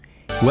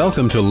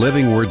Welcome to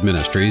Living Word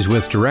Ministries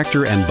with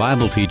director and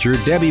Bible teacher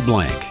Debbie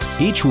Blank.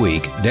 Each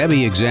week,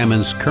 Debbie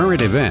examines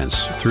current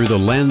events through the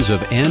lens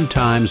of end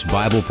times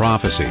Bible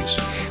prophecies.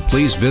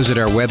 Please visit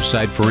our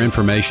website for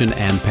information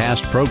and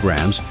past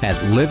programs at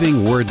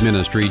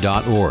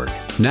livingwordministry.org.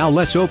 Now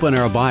let's open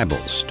our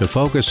Bibles to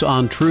focus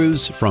on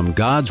truths from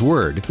God's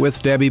Word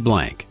with Debbie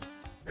Blank.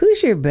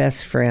 Who's your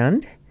best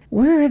friend?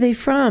 Where are they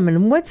from,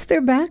 and what's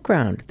their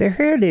background, their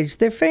heritage,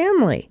 their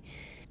family?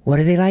 What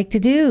do they like to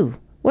do?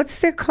 What's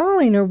their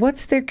calling, or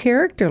what's their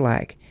character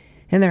like?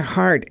 And their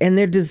heart and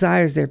their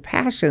desires, their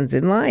passions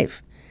in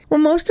life?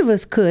 Well, most of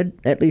us could,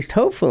 at least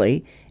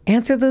hopefully,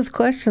 answer those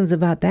questions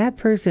about that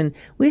person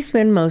we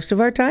spend most of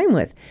our time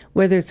with,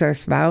 whether it's our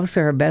spouse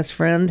or our best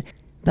friend.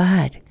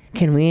 But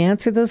can we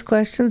answer those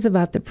questions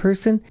about the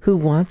person who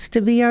wants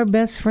to be our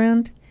best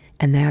friend?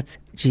 And that's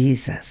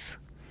Jesus.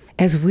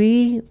 As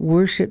we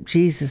worship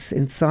Jesus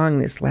in song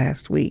this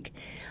last week,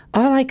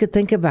 all I could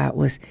think about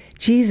was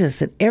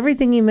Jesus and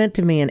everything he meant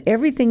to me and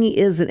everything he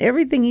is and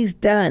everything he's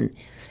done.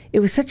 It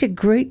was such a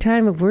great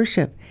time of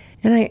worship.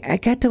 And I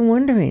got to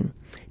wondering,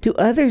 do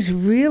others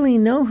really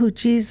know who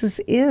Jesus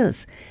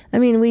is? I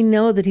mean, we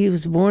know that he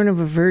was born of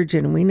a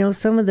virgin. We know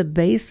some of the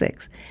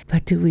basics.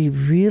 But do we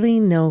really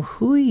know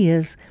who he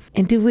is?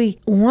 And do we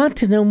want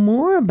to know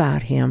more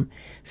about him?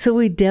 So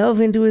we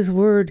delve into his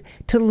word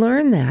to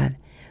learn that.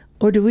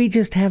 Or do we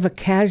just have a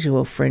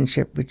casual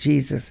friendship with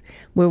Jesus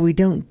where we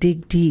don't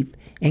dig deep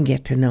and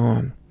get to know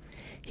him?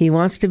 He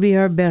wants to be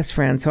our best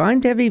friend. So I'm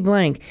Debbie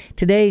Blank,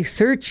 today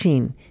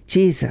searching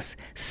Jesus,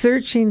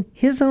 searching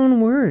his own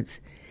words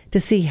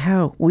to see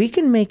how we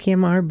can make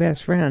him our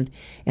best friend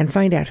and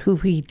find out who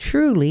he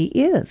truly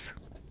is.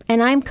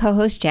 And I'm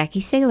co-host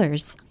Jackie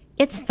Sailors.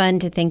 It's fun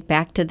to think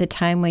back to the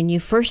time when you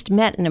first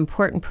met an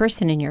important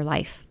person in your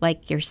life,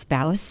 like your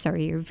spouse or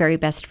your very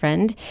best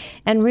friend,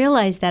 and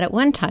realize that at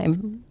one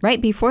time, right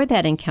before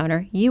that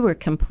encounter, you were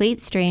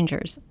complete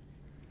strangers.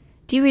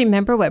 Do you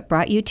remember what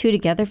brought you two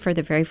together for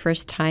the very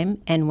first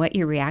time and what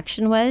your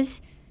reaction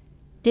was?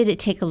 Did it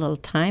take a little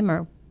time,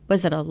 or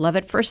was it a love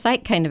at first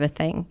sight kind of a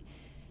thing?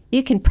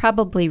 You can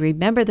probably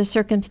remember the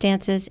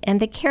circumstances and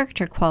the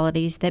character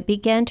qualities that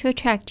began to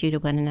attract you to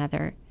one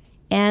another.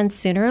 And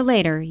sooner or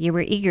later, you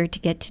were eager to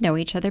get to know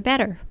each other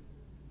better.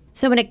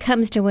 So when it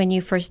comes to when you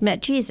first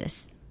met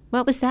Jesus,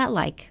 what was that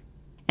like?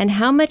 And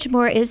how much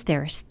more is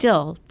there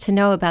still to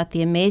know about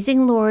the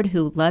amazing Lord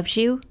who loves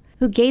you,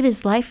 who gave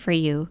his life for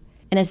you,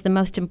 and is the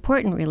most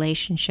important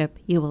relationship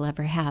you will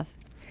ever have?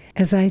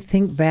 As I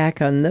think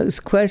back on those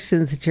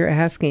questions that you're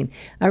asking,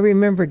 I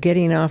remember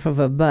getting off of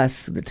a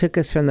bus that took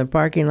us from the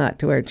parking lot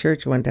to our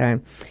church one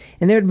time.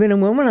 And there had been a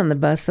woman on the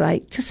bus that I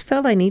just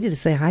felt I needed to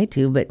say hi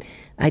to, but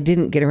I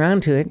didn't get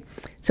around to it.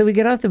 So we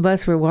get off the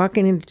bus, we're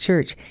walking into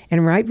church,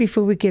 and right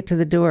before we get to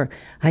the door,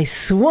 I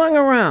swung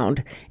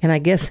around. And I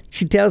guess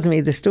she tells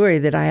me the story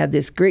that I had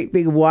this great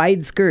big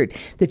wide skirt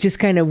that just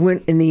kind of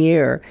went in the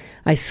air.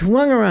 I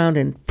swung around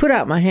and put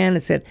out my hand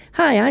and said,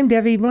 "Hi, I'm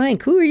Debbie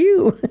Blank. Who are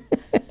you?"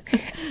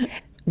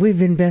 We've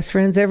been best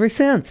friends ever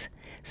since.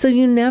 So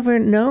you never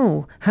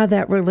know how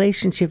that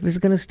relationship is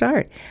going to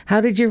start. How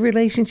did your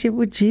relationship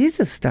with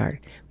Jesus start?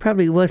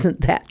 Probably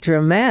wasn't that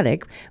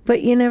dramatic,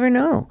 but you never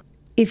know.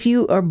 If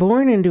you are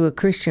born into a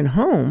Christian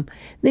home,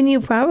 then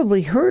you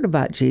probably heard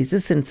about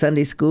Jesus in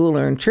Sunday school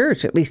or in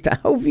church. At least I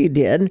hope you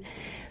did.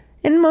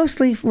 And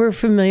mostly we're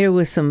familiar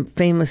with some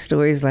famous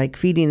stories like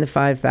feeding the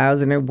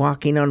 5,000 or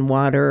walking on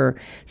water or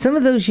some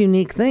of those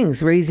unique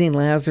things, raising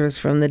Lazarus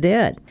from the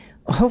dead.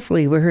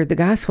 Hopefully we heard the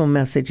gospel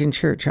message in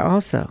church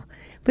also.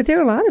 But there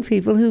are a lot of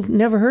people who've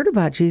never heard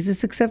about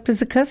Jesus except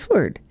as a cuss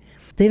word.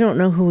 They don't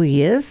know who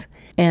he is,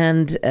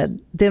 and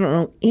they don't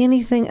know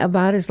anything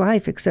about his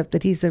life except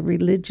that he's a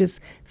religious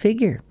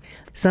figure.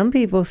 Some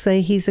people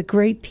say he's a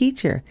great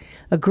teacher,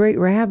 a great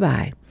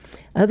rabbi.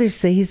 Others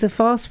say he's a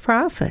false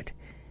prophet.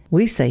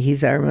 We say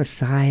he's our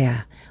Messiah,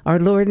 our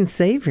Lord and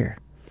Savior.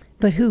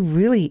 But who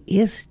really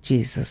is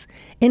Jesus?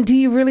 And do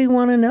you really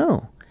want to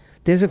know?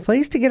 There's a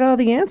place to get all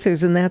the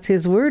answers, and that's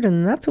his word,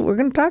 and that's what we're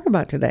going to talk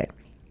about today.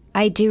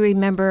 I do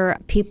remember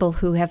people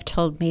who have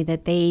told me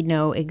that they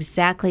know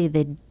exactly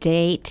the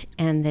date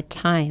and the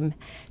time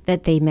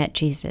that they met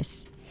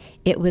Jesus.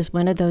 It was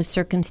one of those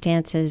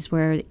circumstances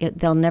where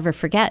they'll never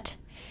forget.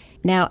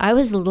 Now, I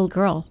was a little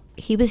girl.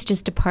 He was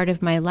just a part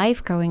of my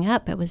life growing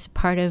up. It was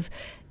part of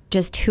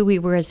just who we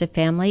were as a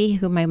family,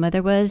 who my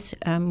mother was.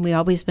 We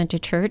always went to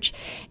church.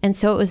 And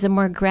so it was a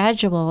more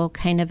gradual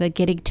kind of a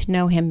getting to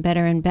know him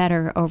better and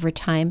better over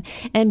time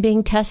and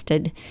being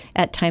tested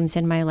at times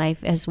in my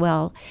life as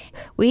well.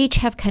 We each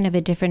have kind of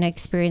a different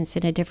experience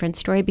and a different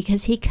story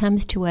because he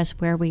comes to us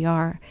where we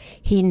are.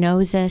 He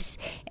knows us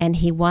and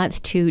he wants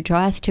to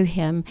draw us to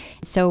him.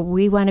 So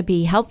we want to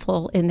be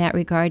helpful in that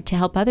regard to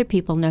help other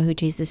people know who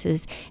Jesus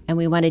is. And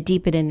we want to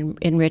deepen and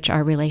enrich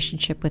our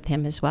relationship with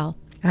him as well.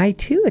 I,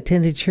 too,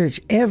 attended church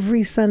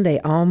every Sunday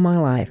all my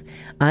life.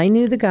 I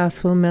knew the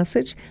gospel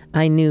message.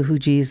 I knew who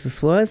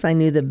Jesus was. I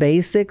knew the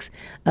basics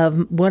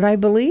of what I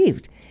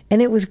believed. And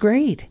it was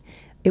great.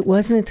 It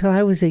wasn't until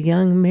I was a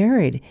young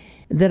married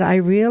that I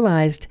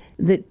realized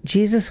that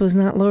Jesus was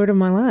not Lord of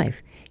my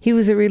life. He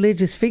was a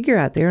religious figure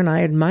out there, and I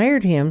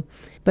admired him,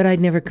 but I'd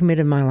never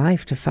committed my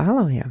life to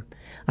follow him.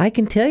 I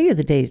can tell you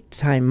the date,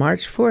 time,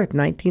 March 4th,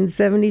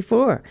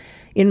 1974,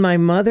 in my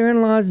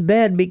mother-in-law's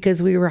bed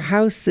because we were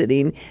house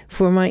sitting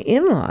for my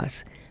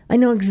in-laws. I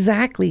know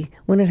exactly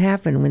when it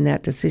happened, when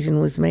that decision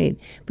was made.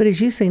 But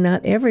as you say,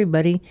 not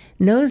everybody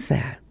knows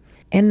that.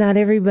 And not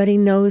everybody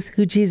knows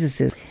who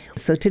Jesus is.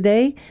 So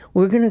today,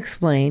 we're going to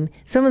explain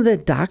some of the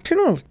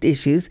doctrinal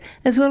issues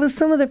as well as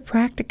some of the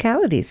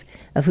practicalities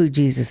of who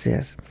Jesus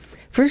is.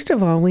 First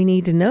of all, we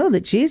need to know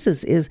that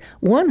Jesus is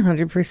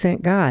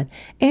 100% God,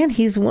 and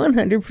he's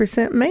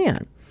 100%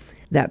 man.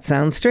 That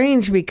sounds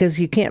strange because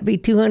you can't be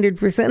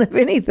 200% of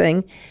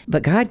anything,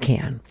 but God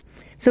can.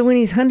 So when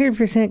he's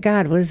 100%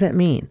 God, what does that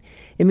mean?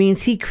 It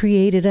means he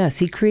created us.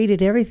 He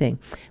created everything.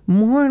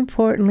 More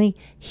importantly,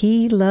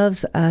 he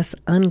loves us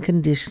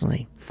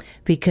unconditionally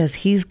because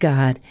he's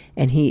God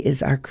and he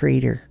is our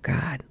creator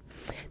God.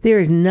 There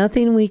is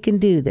nothing we can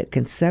do that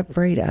can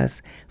separate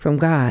us from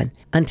God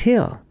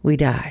until we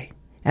die.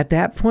 At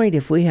that point,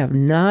 if we have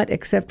not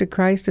accepted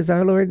Christ as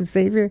our Lord and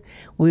Savior,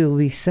 we will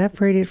be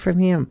separated from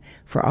him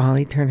for all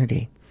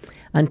eternity.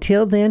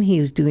 Until then, he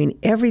is doing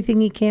everything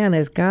he can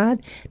as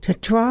God to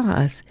draw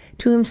us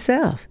to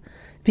himself.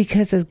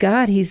 Because as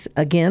God, he's,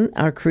 again,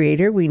 our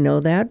creator. We know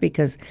that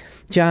because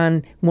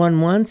John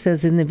 1:1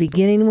 says, in the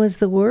beginning was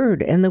the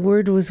Word, and the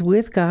Word was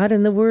with God,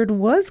 and the Word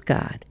was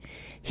God.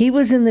 He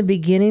was in the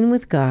beginning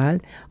with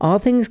God. All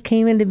things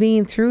came into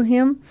being through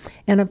him,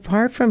 and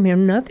apart from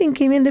him, nothing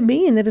came into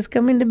being that has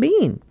come into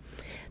being.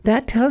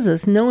 That tells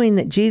us, knowing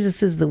that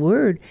Jesus is the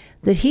Word,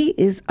 that he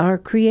is our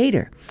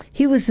creator.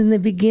 He was in the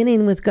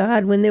beginning with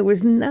God when there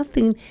was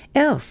nothing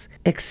else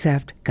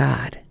except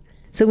God.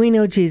 So we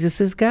know Jesus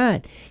is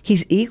God.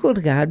 He's equal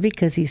to God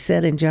because he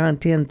said in John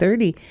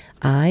 10:30,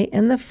 I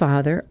and the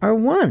Father are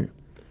one.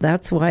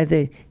 That's why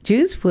the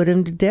Jews put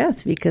him to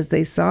death, because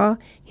they saw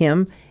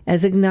him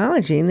as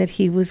acknowledging that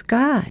he was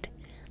God.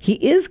 He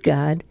is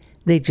God.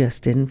 They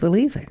just didn't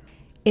believe it.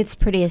 It's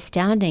pretty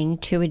astounding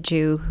to a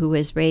Jew who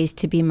was raised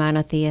to be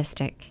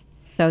monotheistic.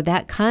 So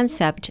that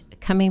concept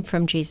coming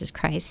from Jesus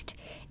Christ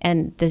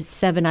and the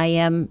 7 I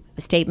am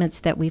statements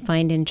that we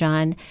find in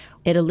John,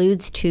 it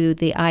alludes to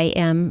the I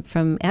am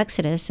from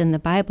Exodus in the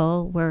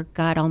Bible where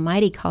God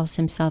Almighty calls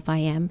himself I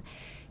am.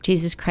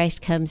 Jesus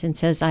Christ comes and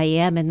says I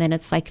am, and then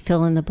it's like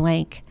fill in the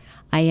blank.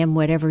 I am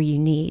whatever you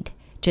need.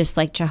 Just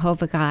like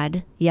Jehovah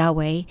God,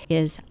 Yahweh,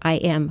 is I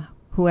am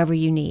whoever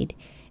you need.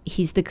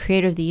 He's the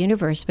creator of the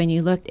universe. When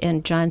you look,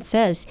 and John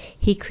says,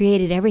 he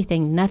created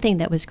everything. Nothing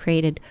that was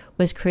created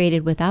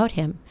without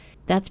him.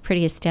 That's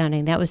pretty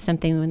astounding. That was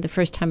something when the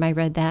first time I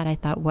read that, I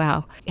thought,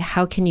 wow,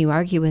 how can you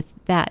argue with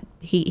that?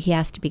 He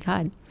has to be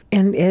God.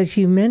 And as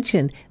you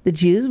mentioned, the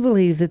Jews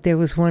believed that there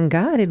was one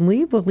God, and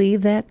we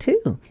believe that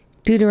too.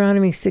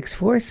 Deuteronomy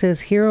 6:4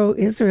 says, Hear, O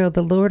Israel,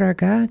 the Lord our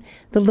God,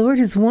 the Lord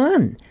is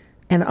one.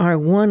 And our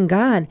one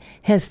God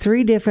has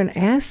 3 different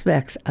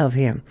aspects of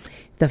him: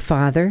 the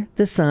Father,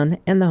 the Son,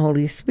 and the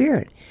Holy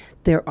Spirit.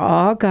 They're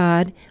all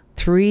God,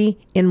 3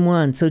 in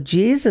 1. So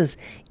Jesus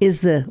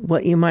is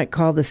what you might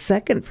call the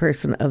second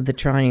person of the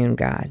triune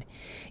God.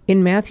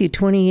 In Matthew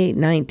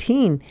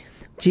 28:19,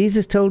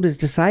 Jesus told his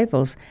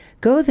disciples,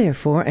 Go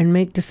therefore and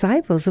make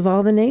disciples of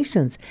all the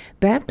nations,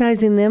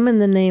 baptizing them in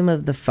the name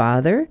of the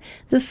Father,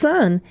 the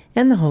Son,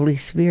 and the Holy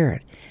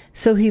Spirit.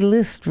 So he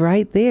lists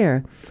right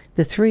there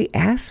the 3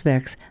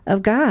 aspects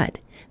of God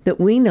that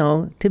we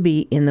know to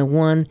be in the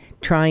one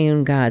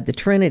triune God, the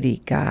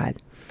Trinity God.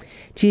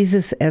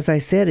 Jesus, as I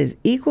said, is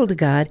equal to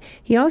God.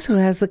 He also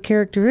has the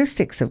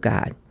characteristics of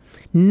God.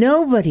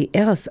 Nobody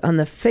else on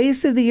the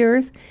face of the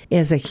earth,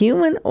 as a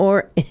human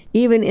or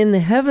even in the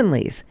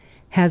heavenlies,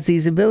 has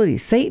these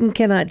abilities. Satan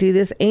cannot do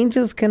this.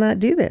 Angels cannot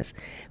do this.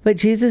 But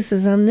Jesus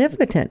is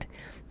omnipotent.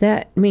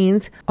 That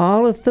means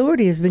all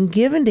authority has been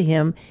given to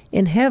him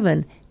in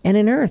heaven and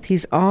in earth.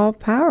 He's all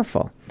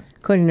powerful,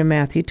 according to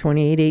Matthew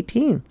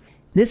 28:18.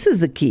 This is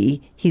the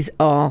key. He's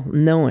all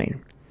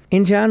knowing.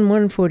 In John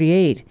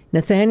 1:48,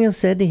 Nathanael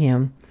said to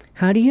him,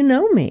 How do you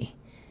know me?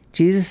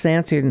 Jesus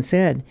answered and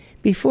said,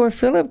 Before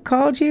Philip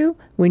called you,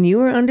 when you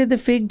were under the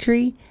fig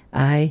tree,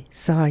 I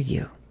saw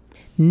you.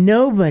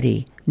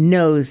 Nobody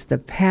knows the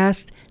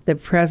past, the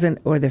present,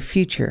 or the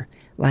future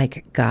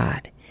like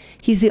God.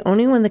 He's the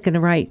only one that can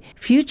write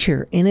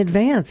future in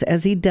advance,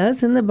 as he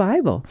does in the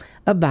Bible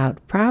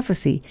about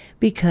prophecy,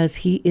 because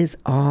he is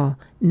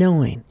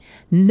all-knowing.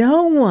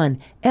 No one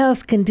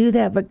else can do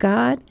that but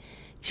God.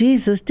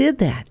 Jesus did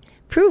that,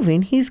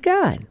 proving he's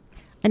God.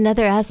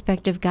 Another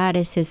aspect of God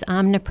is his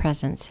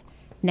omnipresence.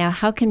 Now,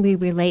 how can we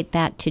relate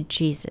that to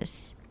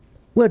Jesus?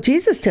 Well,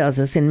 Jesus tells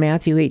us in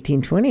Matthew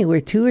 18:20,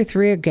 where 2 or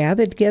 3 are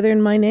gathered together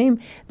in my name,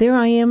 there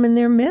I am in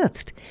their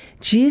midst.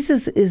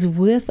 Jesus is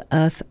with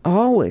us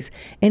always,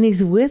 and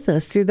he's with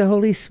us through the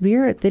Holy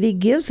Spirit that he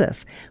gives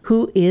us,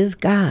 who is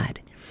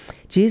God.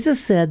 Jesus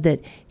said that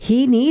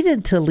he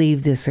needed to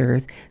leave this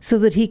earth so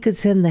that he could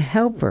send the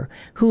Helper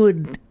who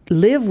would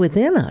live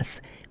within us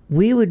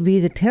we would be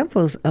the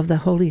temples of the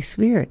Holy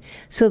Spirit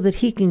so that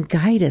he can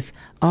guide us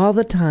all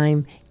the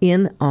time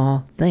in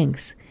all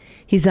things.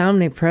 He's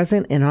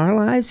omnipresent in our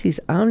lives.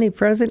 He's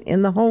omnipresent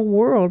in the whole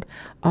world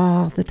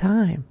all the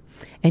time.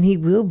 And he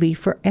will be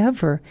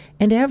forever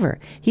and ever.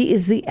 He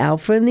is the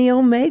Alpha and the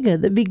Omega,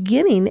 the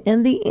beginning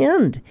and the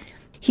end.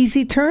 He's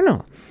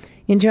eternal.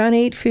 In John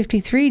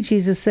 8:53,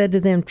 Jesus said to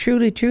them,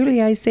 "Truly,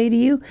 truly, I say to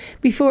you,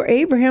 before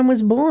Abraham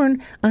was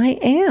born, I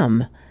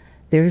am."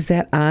 There's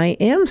that I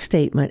am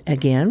statement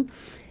again.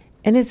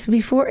 And it's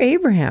before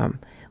Abraham.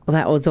 Well,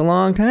 that was a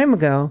long time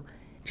ago.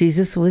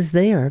 Jesus was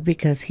there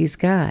because he's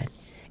God.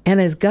 And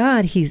as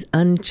God, he's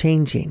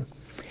unchanging.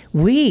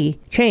 We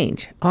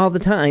change all the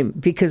time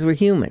because we're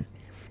human.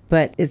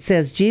 But it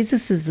says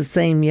Jesus is the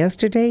same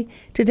yesterday,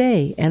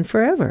 today, and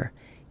forever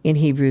in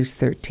Hebrews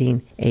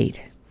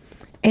 13:8.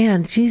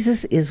 And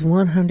Jesus is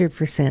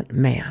 100%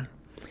 man.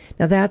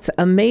 Now that's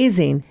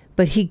amazing,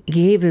 but he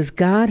gave his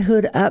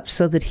godhood up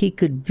so that he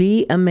could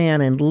be a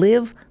man and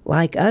live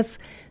like us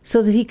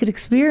so that he could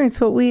experience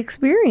what we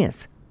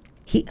experience.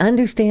 He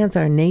understands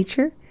our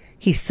nature.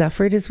 He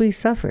suffered as we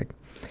suffered.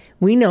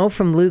 We know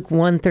from Luke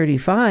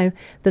 1:35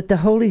 that the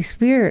Holy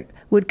Spirit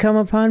would come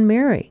upon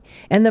Mary,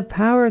 and the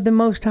power of the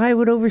Most High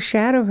would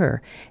overshadow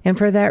her. And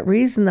for that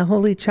reason, the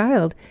Holy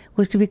Child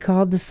was to be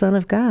called the Son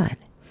of God,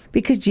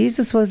 because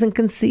Jesus wasn't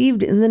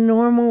conceived in the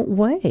normal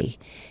way.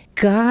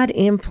 God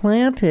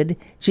implanted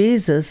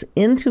Jesus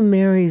into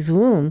Mary's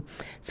womb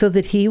so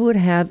that he would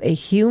have a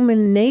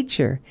human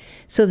nature,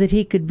 so that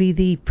he could be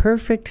the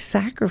perfect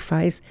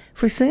sacrifice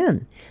for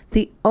sin,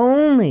 the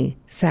only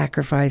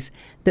sacrifice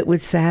that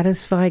would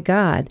satisfy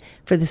God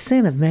for the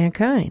sin of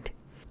mankind.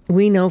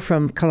 We know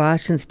from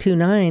Colossians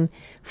 2:9,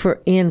 "For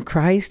in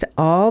Christ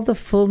all the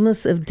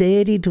fullness of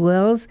deity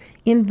dwells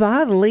in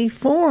bodily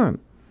form."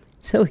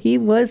 So he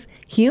was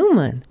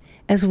human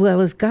as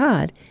well as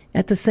God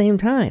at the same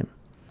time.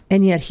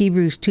 And yet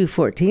Hebrews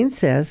 2:14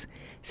 says,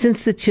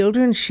 "Since the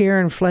children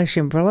share in flesh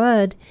and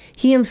blood,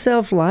 he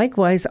himself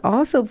likewise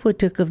also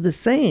partook of the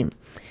same,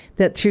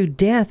 that through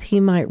death he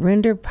might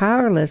render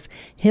powerless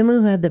him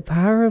who had the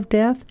power of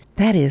death,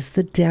 that is,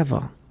 the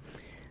devil."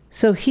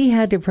 So he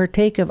had to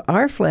partake of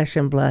our flesh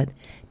and blood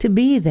to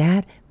be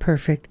that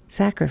perfect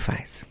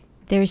sacrifice.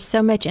 There's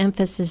so much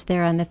emphasis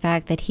there on the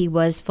fact that he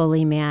was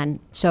fully man.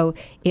 So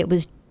it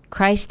was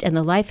Christ and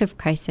the life of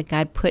Christ that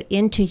God put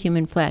into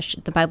human flesh.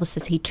 The Bible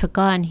says he took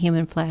on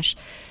human flesh.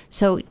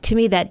 So to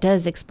me, that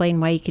does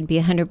explain why you can be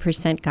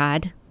 100%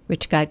 God,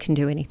 which God can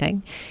do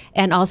anything,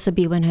 and also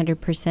be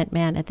 100%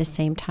 man at the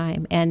same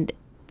time. And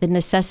the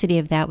necessity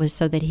of that was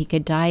so that he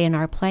could die in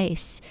our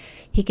place.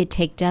 He could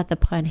take death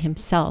upon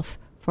himself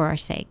for our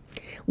sake.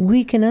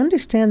 We can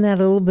understand that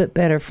a little bit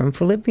better from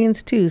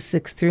Philippians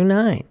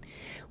 2:6-9,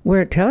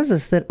 where it tells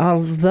us that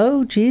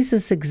although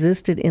Jesus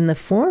existed in the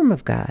form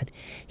of God,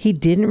 he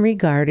didn't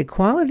regard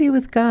equality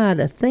with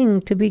God a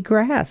thing to be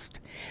grasped,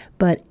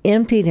 but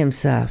emptied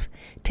himself,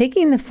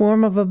 taking the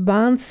form of a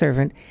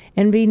bondservant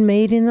and being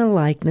made in the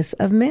likeness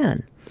of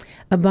men.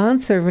 A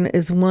bondservant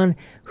is one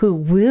who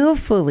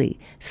willfully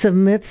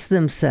submits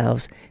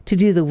themselves to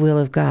do the will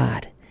of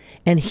God.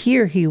 And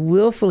here he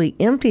willfully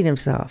emptied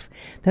himself.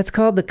 That's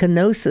called the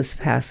kenosis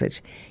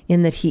passage,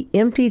 in that he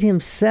emptied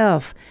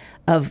himself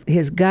of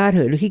his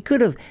godhood. He could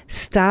have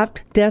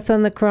stopped death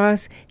on the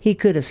cross. He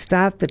could have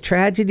stopped the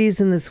tragedies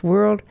in this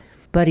world,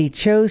 but he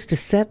chose to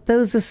set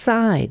those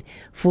aside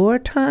for a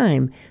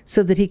time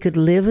so that he could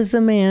live as a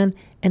man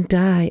and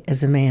die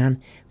as a man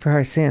for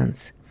our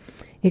sins.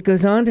 It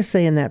goes on to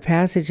say in that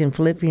passage in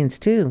Philippians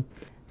 2,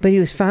 "But he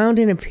was found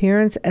in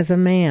appearance as a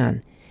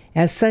man.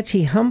 As such,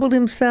 he humbled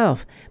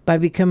himself by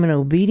becoming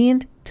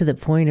obedient to the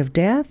point of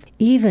death,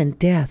 even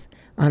death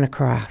on a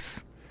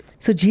cross."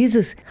 So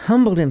Jesus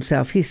humbled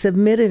himself. He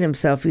submitted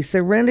himself. He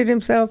surrendered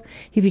himself.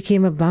 He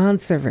became a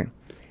bondservant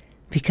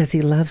because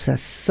he loves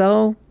us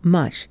so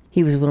much.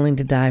 He was willing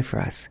to die for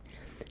us.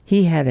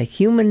 He had a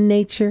human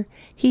nature.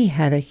 He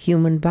had a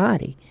human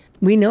body.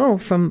 We know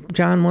from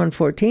John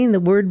 1:14, the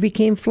Word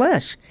became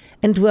flesh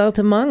and dwelt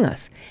among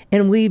us,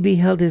 and we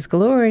beheld his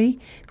glory,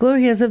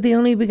 glory as of the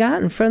only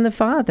begotten from the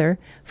Father,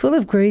 full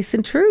of grace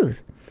and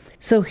truth.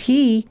 So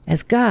he,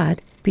 as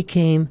God,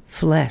 became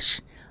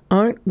flesh.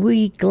 Aren't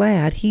we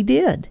glad he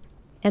did?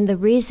 And the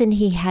reason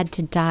he had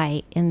to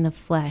die in the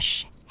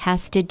flesh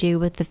has to do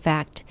with the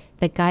fact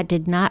that God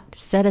did not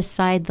set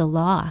aside the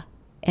law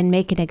and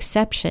make an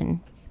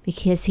exception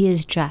because he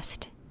is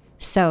just.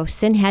 So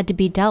sin had to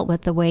be dealt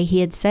with the way he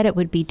had said it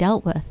would be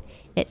dealt with.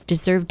 It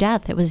deserved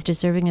death. It was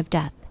deserving of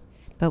death.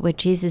 But what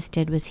Jesus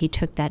did was he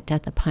took that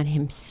death upon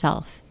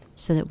himself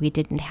so that we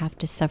didn't have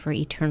to suffer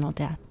eternal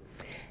death.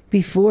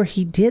 Before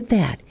he did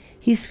that,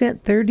 he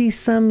spent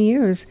 30-some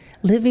years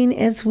living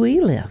as we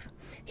live.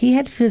 He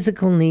had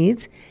physical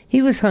needs.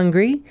 He was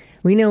hungry.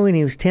 We know when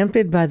he was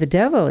tempted by the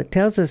devil, it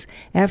tells us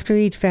after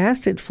he'd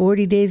fasted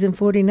 40 days and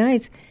 40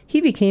 nights,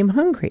 he became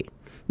hungry.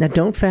 Now,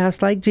 don't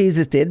fast like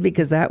Jesus did,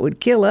 because that would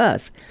kill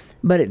us.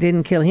 But it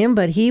didn't kill him.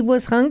 But he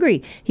was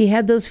hungry. He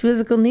had those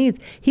physical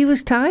needs. He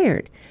was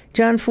tired.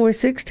 John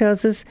 4:6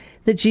 tells us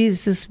that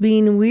Jesus,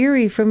 being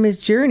weary from his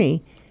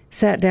journey,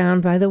 sat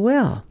down by the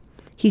well.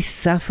 He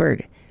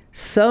suffered,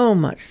 so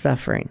much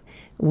suffering.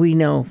 We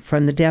know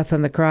from the death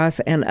on the cross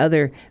and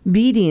other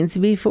beatings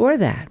before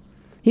that.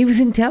 He was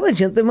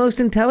intelligent, the most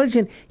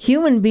intelligent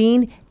human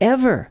being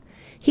ever.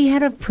 He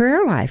had a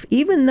prayer life.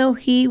 Even though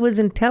he was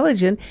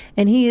intelligent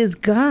and he is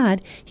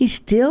God, he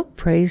still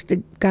prays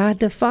to God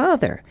the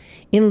Father.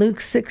 In Luke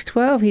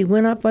 6:12, he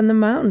went up on the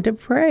mountain to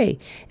pray,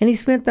 and he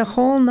spent the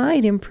whole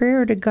night in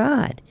prayer to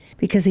God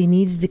because he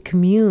needed to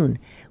commune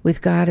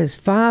with God as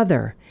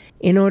Father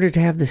in order to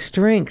have the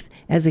strength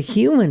as a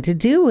human to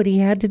do what he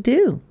had to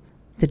do.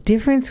 The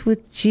difference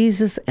with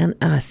Jesus and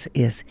us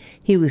is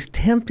he was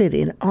tempted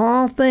in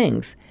all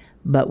things,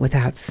 but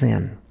without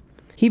sin.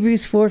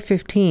 Hebrews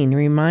 4:15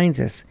 reminds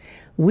us,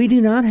 we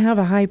do not have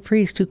a high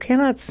priest who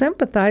cannot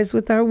sympathize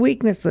with our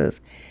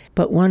weaknesses,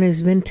 but one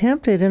who's been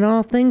tempted in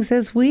all things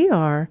as we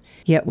are,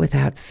 yet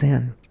without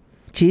sin.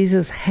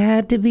 Jesus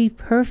had to be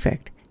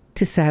perfect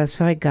to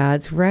satisfy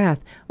God's wrath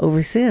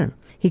over sin.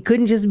 He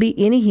couldn't just be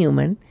any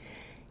human.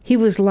 He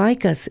was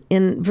like us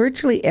in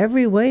virtually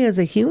every way as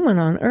a human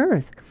on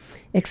earth,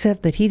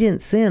 except that he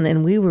didn't sin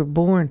and we were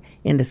born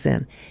into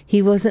sin.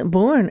 He wasn't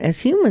born as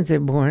humans are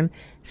born,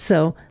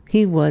 so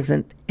he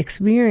wasn't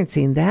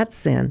experiencing that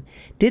sin,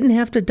 didn't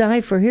have to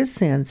die for his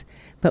sins,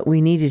 but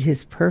we needed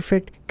his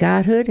perfect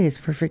godhood, his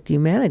perfect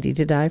humanity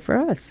to die for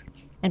us.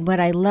 And what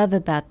I love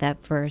about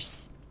that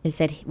verse is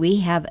that we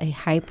have a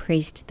high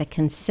priest that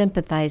can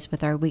sympathize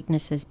with our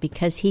weaknesses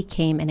because he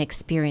came and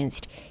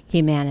experienced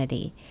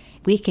humanity.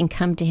 We can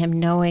come to him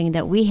knowing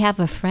that we have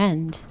a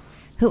friend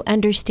who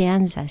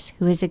understands us,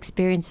 who has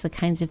experienced the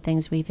kinds of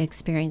things we've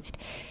experienced.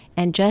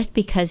 And just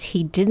because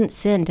he didn't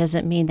sin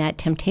doesn't mean that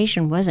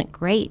temptation wasn't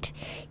great.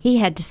 He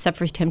had to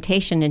suffer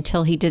temptation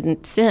until he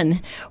didn't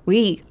sin.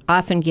 We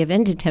often give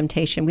in to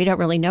temptation. We don't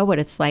really know what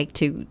it's like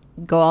to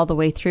go all the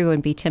way through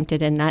and be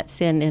tempted and not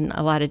sin in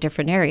a lot of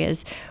different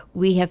areas.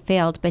 We have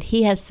failed, but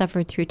he has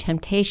suffered through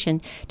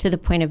temptation to the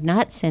point of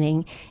not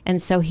sinning.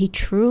 And so he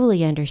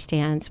truly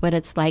understands what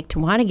it's like to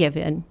want to give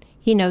in.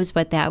 He knows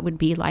what that would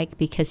be like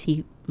because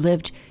he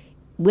lived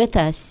with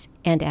us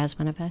and as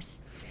one of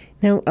us.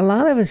 Now, a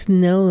lot of us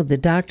know the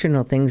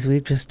doctrinal things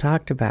we've just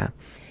talked about.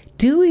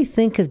 Do we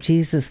think of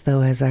Jesus,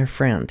 though, as our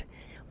friend?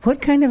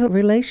 What kind of a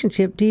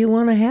relationship do you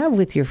want to have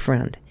with your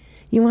friend?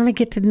 You want to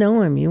get to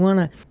know him. You want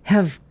to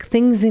have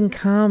things in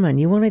common.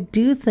 You want to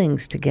do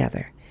things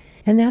together.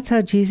 And that's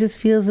how Jesus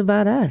feels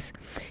about us.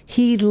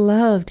 He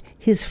loved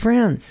his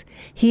friends.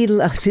 He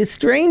loved his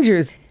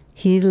strangers.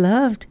 He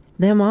loved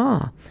them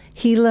all.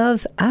 He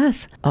loves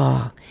us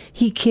all.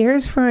 He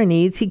cares for our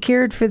needs. He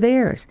cared for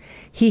theirs.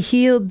 He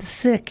healed the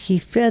sick. He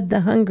fed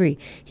the hungry.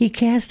 He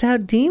cast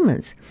out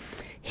demons.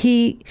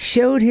 He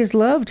showed his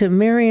love to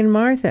Mary and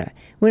Martha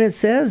when it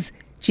says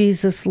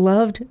Jesus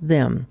loved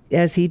them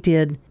as he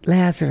did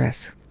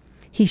Lazarus.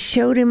 He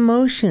showed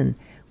emotion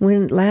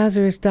when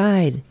Lazarus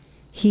died.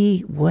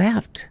 He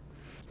wept.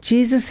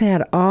 Jesus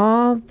had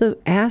all the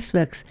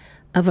aspects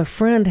of a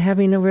friend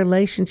having a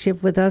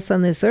relationship with us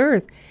on this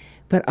earth,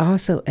 but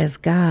also as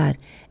God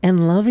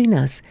and loving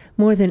us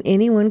more than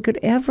anyone could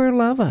ever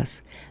love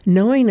us,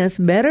 knowing us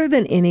better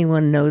than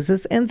anyone knows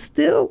us, and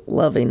still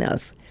loving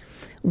us.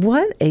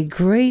 What a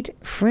great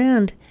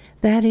friend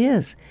that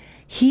is.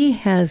 He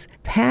has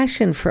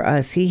passion for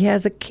us. He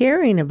has a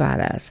caring about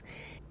us.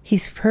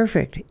 He's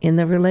perfect in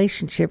the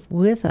relationship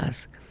with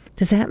us.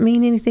 Does that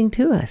mean anything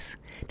to us?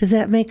 Does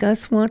that make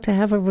us want to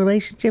have a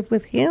relationship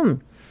with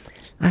him?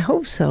 I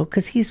hope so,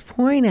 because he's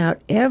pouring out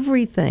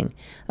everything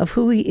of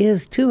who he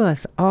is to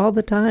us all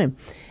the time.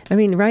 I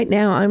mean, right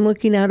now I'm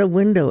looking out a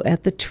window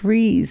at the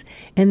trees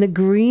and the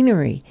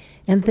greenery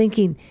and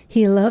thinking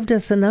he loved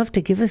us enough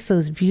to give us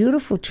those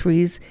beautiful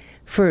trees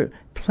for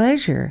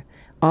pleasure,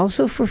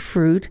 also for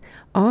fruit,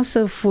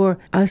 also for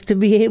us to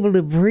be able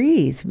to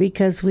breathe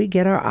because we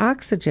get our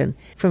oxygen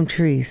from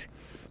trees.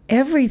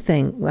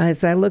 Everything,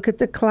 as I look at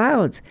the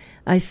clouds,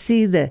 I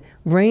see the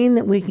rain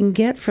that we can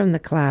get from the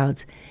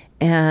clouds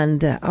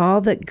and all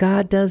that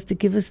God does to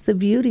give us the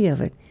beauty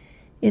of it.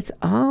 It's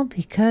all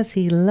because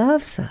he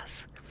loves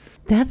us.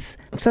 That's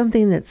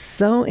something that's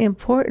so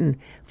important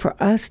for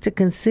us to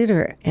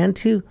consider and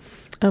to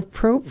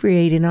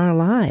appropriate in our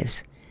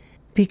lives.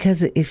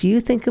 Because if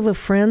you think of a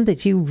friend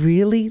that you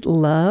really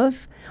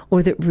love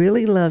or that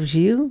really loves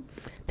you,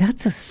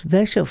 that's a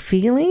special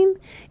feeling.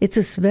 It's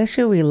a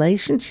special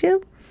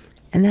relationship.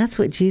 And that's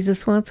what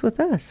Jesus wants with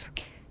us.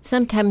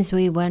 Sometimes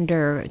we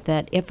wonder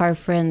that if our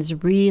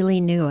friends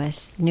really knew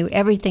us, knew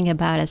everything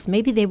about us,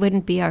 maybe they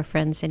wouldn't be our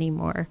friends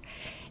anymore.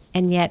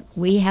 And yet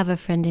we have a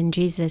friend in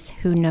Jesus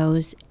who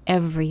knows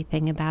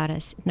everything about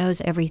us, knows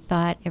every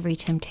thought, every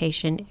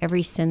temptation,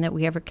 every sin that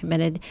we ever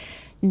committed,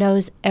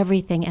 knows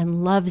everything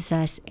and loves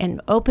us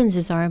and opens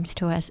his arms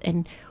to us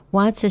and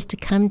wants us to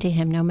come to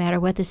him no matter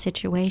what the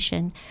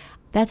situation.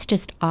 That's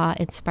just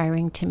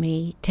awe-inspiring to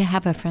me, to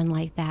have a friend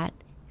like that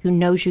who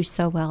knows you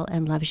so well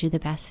and loves you the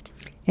best.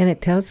 And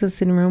it tells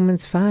us in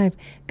Romans 5,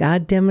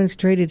 God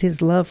demonstrated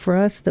his love for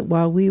us that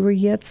while we were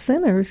yet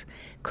sinners,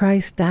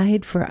 Christ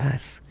died for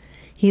us.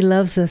 He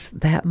loves us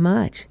that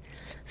much.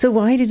 So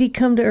why did he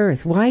come to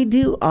earth? Why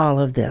do all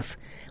of this?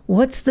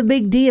 What's the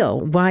big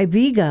deal? Why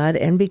be God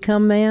and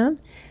become man?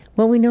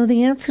 Well, we know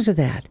the answer to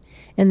that,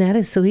 and that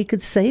is so he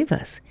could save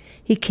us.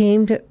 He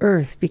came to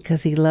earth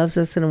because he loves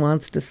us and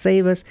wants to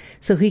save us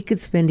so he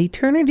could spend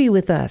eternity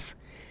with us.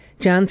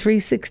 John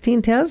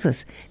 3:16 tells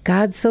us,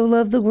 God so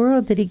loved the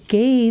world that he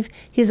gave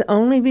his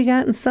only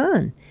begotten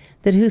Son,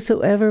 that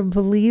whosoever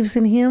believes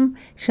in him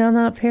shall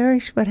not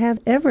perish but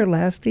have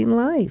everlasting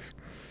life.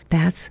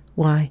 That's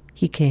why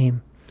he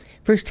came.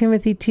 1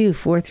 Timothy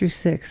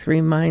 2:4-6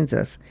 reminds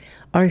us,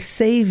 our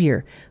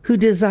Savior, who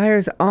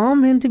desires all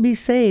men to be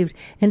saved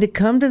and to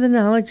come to the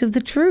knowledge of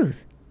the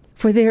truth.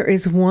 For there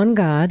is one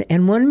God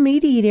and one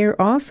mediator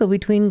also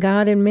between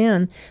God and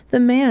men, the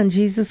man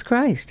Jesus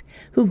Christ,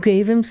 who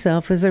gave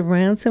himself as a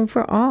ransom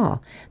for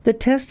all, the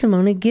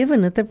testimony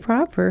given at the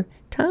proper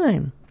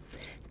time.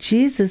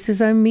 Jesus is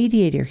our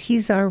mediator.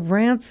 He's our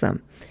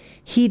ransom.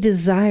 He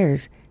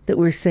desires that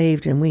we're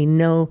saved and we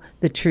know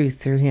the truth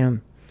through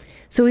him.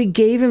 So he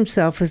gave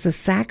himself as a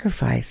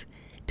sacrifice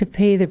to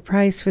pay the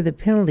price for the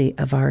penalty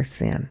of our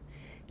sin.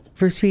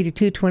 1 Peter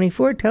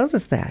 2:24 tells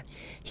us that.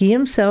 He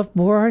himself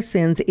bore our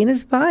sins in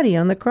his body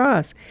on the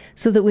cross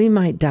so that we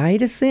might die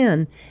to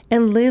sin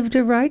and live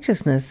to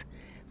righteousness.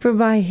 For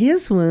by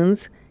his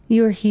wounds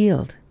you are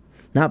healed.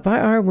 Not by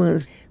our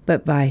wounds,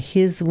 but by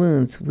his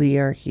wounds we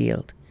are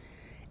healed.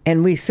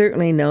 And we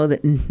certainly know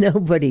that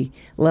nobody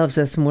loves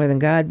us more than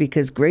God,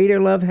 because greater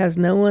love has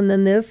no one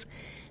than this,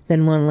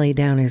 than one lay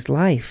down his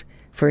life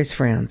for his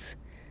friends.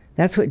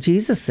 That's what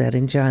Jesus said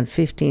in John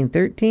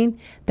 15:13.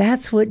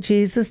 That's what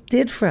Jesus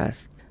did for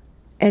us.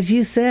 As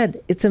you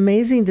said, it's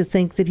amazing to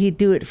think that he'd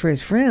do it for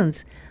his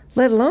friends,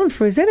 let alone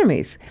for his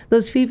enemies,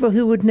 those people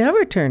who would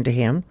never turn to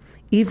him,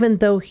 even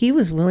though he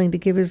was willing to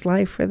give his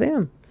life for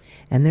them.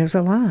 And there's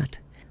a lot.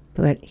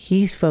 But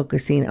he's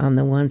focusing on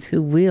the ones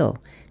who will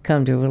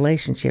come to a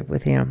relationship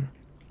with him.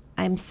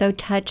 I'm so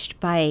touched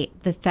by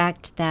the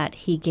fact that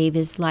he gave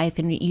his life.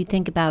 And you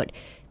think about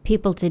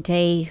people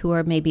today who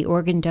are maybe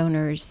organ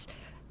donors,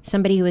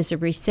 somebody who is a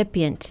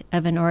recipient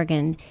of an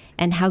organ,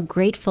 and how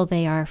grateful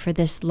they are for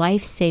this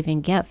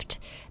life-saving gift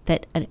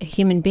that a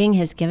human being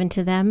has given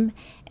to them.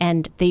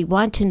 And they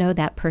want to know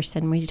that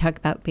person. When you talk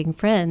about being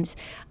friends,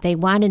 they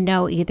want to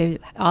know either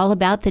all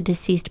about the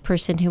deceased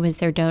person who was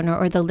their donor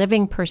or the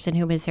living person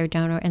who was their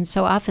donor. And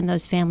so often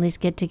those families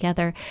get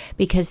together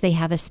because they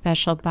have a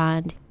special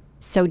bond.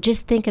 So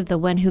just think of the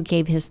one who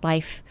gave his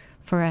life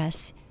for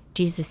us.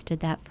 Jesus did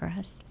that for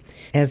us.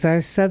 As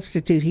our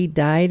substitute, he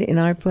died in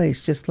our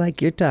place, just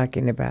like you're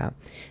talking about.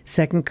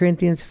 2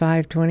 Corinthians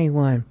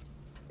 5:21.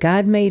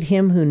 God made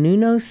him who knew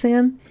no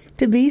sin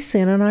to be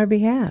sin on our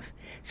behalf,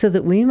 so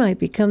that we might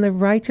become the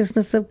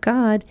righteousness of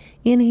God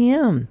in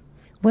him.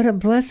 What a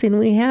blessing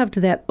we have to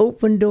that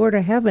open door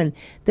to heaven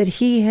that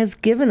he has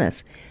given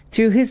us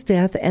through his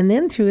death and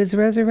then through his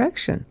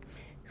resurrection.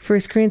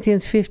 1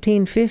 Corinthians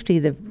 15:50,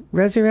 the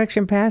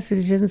resurrection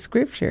passage in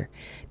Scripture,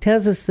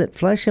 tells us that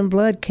flesh and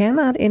blood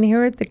cannot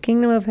inherit the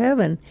kingdom of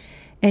heaven.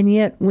 And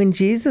yet, when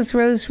Jesus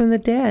rose from the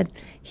dead,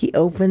 he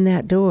opened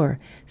that door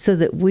so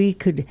that we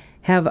could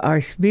have our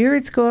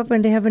spirits go up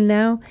into heaven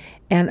now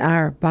and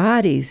our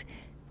bodies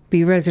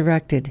be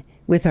resurrected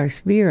with our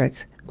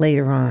spirits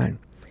later on.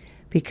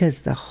 Because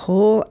the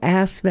whole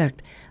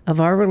aspect of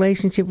our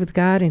relationship with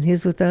God and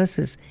his with us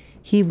is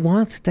he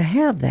wants to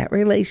have that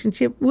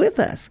relationship with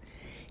us.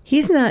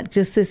 He's not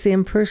just this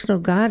impersonal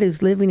God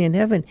who's living in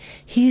heaven.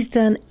 He's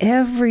done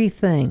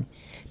everything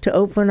to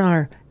open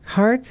our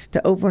hearts,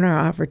 to open our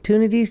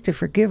opportunities, to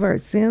forgive our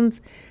sins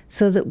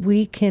so that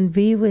we can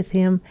be with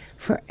him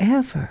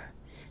forever.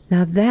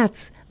 Now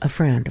that's a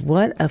friend.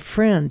 What a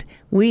friend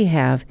we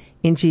have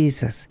in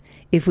Jesus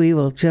if we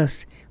will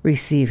just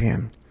receive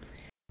him.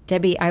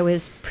 Debbie, I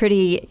was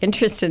pretty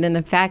interested in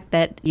the fact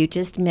that you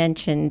just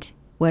mentioned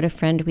what a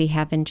friend we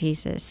have in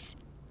Jesus.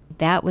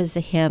 That was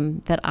a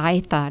hymn that I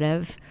thought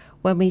of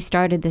when we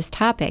started this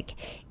topic.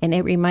 And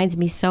it reminds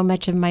me so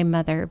much of my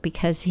mother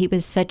because he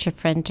was such a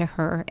friend to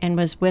her and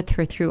was with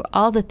her through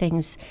all the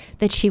things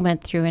that she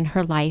went through in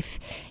her life.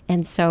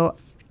 And so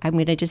I'm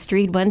going to just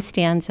read one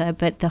stanza,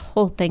 but the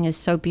whole thing is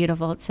so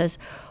beautiful. It says,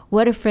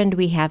 "What a friend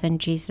we have in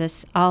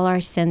Jesus, all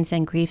our sins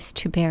and griefs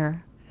to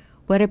bear.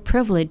 What a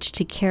privilege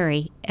to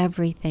carry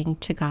everything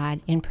to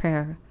God in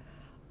prayer.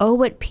 Oh,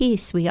 what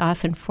peace we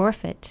often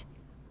forfeit.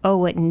 Oh,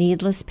 what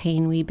needless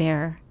pain we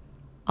bear,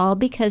 all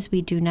because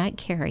we do not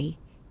carry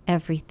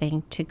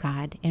everything to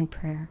God in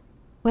prayer."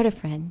 What a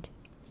friend.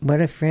 What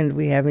a friend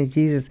we have in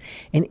Jesus.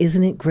 And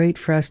isn't it great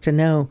for us to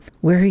know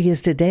where he is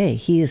today?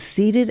 He is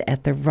seated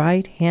at the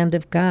right hand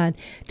of God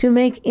to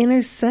make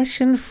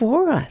intercession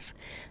for us.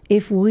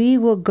 If we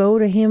will go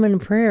to him in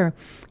prayer,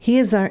 he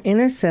is our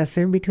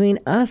intercessor between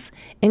us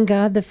and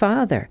God the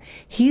Father.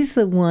 He's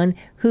the one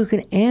who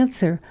can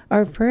answer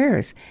our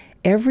prayers.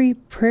 every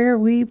prayer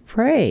we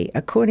pray,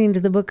 according to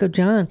the book of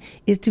John,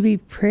 is to be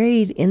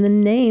prayed in the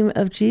name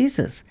of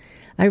Jesus.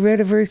 I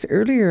read a verse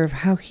earlier of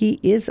how he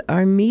is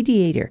our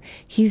mediator.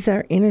 He's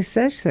our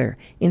intercessor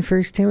in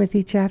 1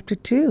 Timothy chapter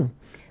 2.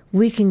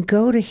 We can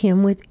go to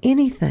him with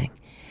anything.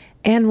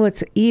 And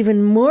what's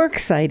even more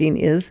exciting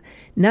is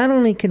not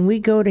only can we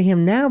go to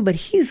him now, but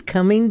he's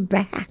coming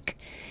back.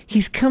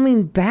 He's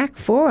coming back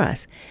for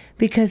us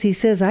because he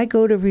says, I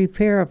go to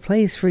prepare a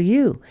place for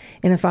you.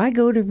 And if I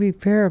go to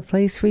prepare a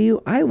place for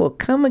you, I will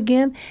come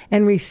again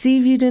and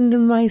receive you into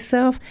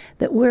myself,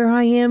 that where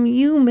I am,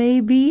 you may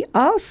be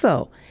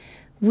also.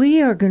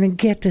 We are going to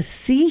get to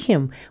see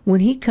him when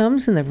he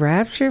comes in the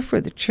rapture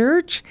for the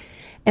church.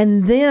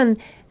 And then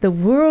the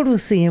world will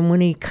see him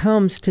when he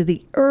comes to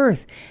the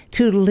earth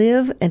to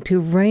live and to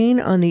reign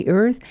on the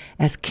earth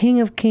as King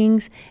of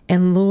Kings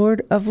and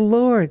Lord of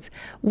Lords.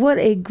 What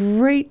a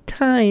great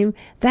time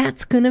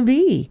that's going to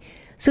be.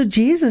 So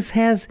Jesus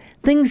has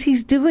things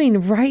he's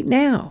doing right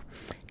now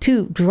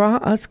to draw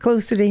us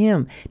closer to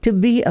him, to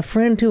be a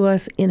friend to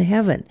us in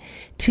heaven,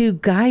 to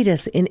guide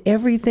us in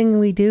everything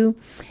we do.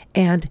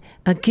 And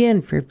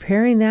again,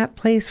 preparing that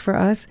place for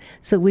us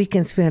so we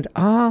can spend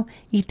all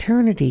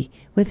eternity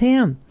with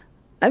him.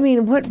 I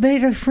mean, what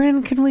better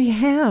friend can we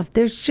have?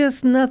 There's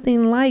just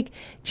nothing like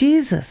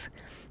Jesus.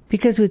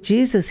 Because with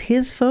Jesus,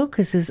 his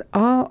focus is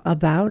all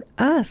about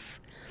us.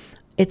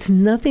 It's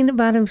nothing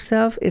about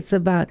himself. It's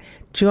about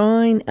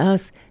drawing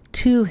us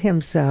to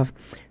himself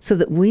so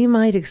that we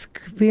might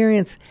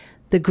experience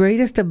the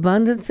greatest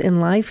abundance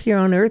in life here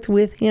on earth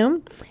with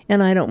him.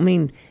 And I don't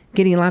mean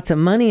getting lots of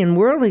money and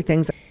worldly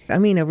things. I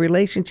mean a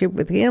relationship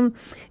with him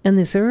and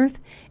this earth,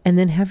 and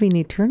then having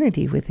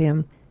eternity with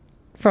him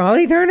for all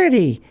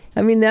eternity.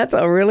 I mean, that's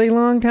a really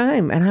long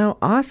time, and how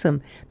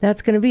awesome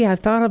that's going to be. I've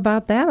thought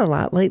about that a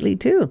lot lately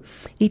too.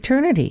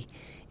 Eternity.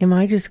 Am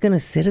I just going to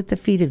sit at the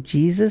feet of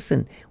Jesus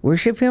and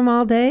worship him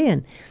all day?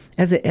 And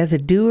as a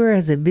doer,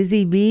 as a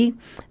busy bee,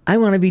 I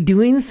want to be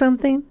doing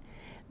something.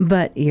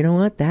 But you know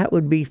what? That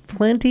would be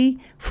plenty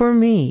for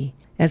me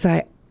as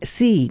I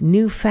see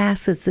new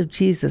facets of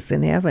Jesus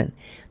in heaven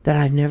that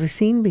I've never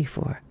seen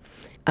before.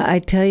 I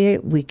tell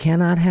you, we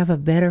cannot have a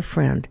better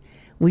friend.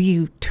 Will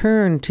you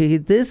turn to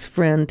this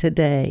friend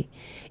today?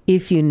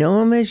 If you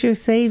know him as your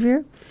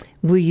Savior,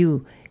 will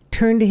you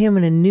turn to him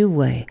in a new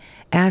way?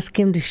 Ask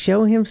him to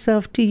show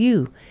himself to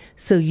you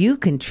so you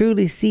can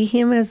truly see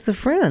him as the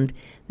friend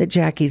that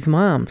Jackie's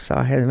mom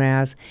saw him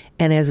as,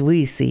 and as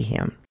we see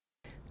him.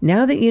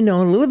 Now that you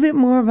know a little bit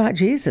more about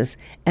Jesus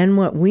and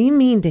what we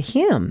mean to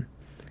him,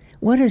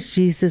 what does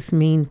Jesus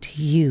mean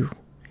to you?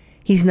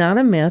 He's not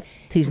a myth.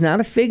 He's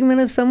not a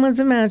figment of someone's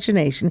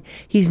imagination.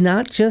 He's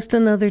not just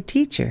another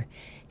teacher.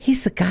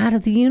 He's the God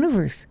of the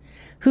universe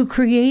who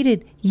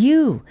created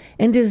you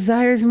and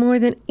desires more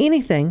than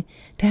anything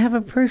to have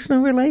a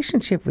personal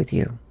relationship with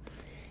you.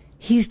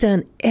 He's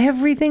done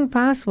everything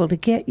possible to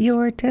get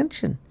your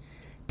attention,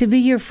 to be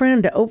your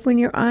friend, to open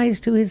your eyes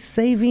to his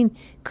saving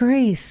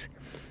grace.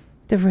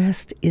 The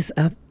rest is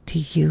up to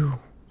you.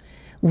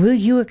 Will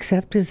you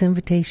accept his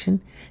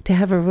invitation to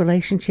have a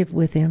relationship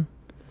with him?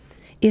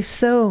 If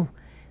so,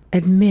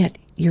 admit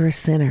you're a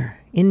sinner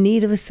in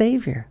need of a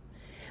Savior.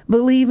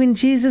 Believe in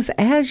Jesus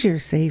as your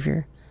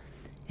Savior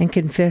and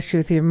confess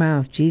with your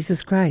mouth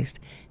Jesus Christ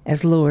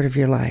as Lord of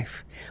your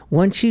life.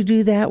 Once you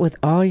do that with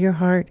all your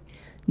heart,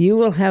 you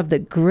will have the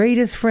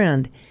greatest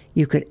friend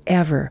you could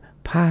ever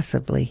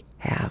possibly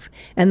have,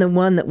 and the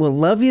one that will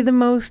love you the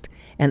most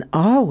and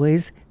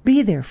always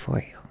be there for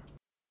you.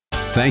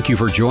 Thank you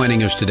for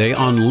joining us today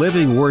on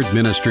Living Word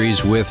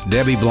Ministries with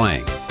Debbie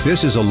Blank.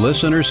 This is a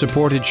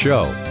listener-supported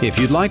show. If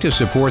you'd like to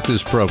support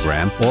this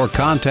program or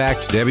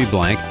contact Debbie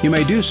Blank, you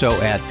may do so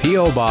at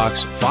P.O.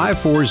 Box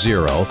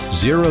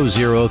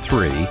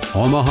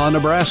 540003, Omaha,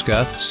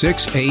 Nebraska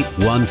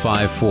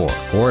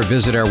 68154, or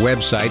visit our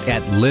website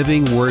at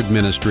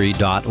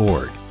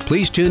livingwordministry.org.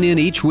 Please tune in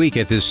each week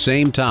at this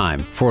same time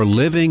for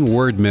Living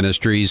Word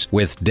Ministries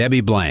with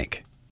Debbie Blank.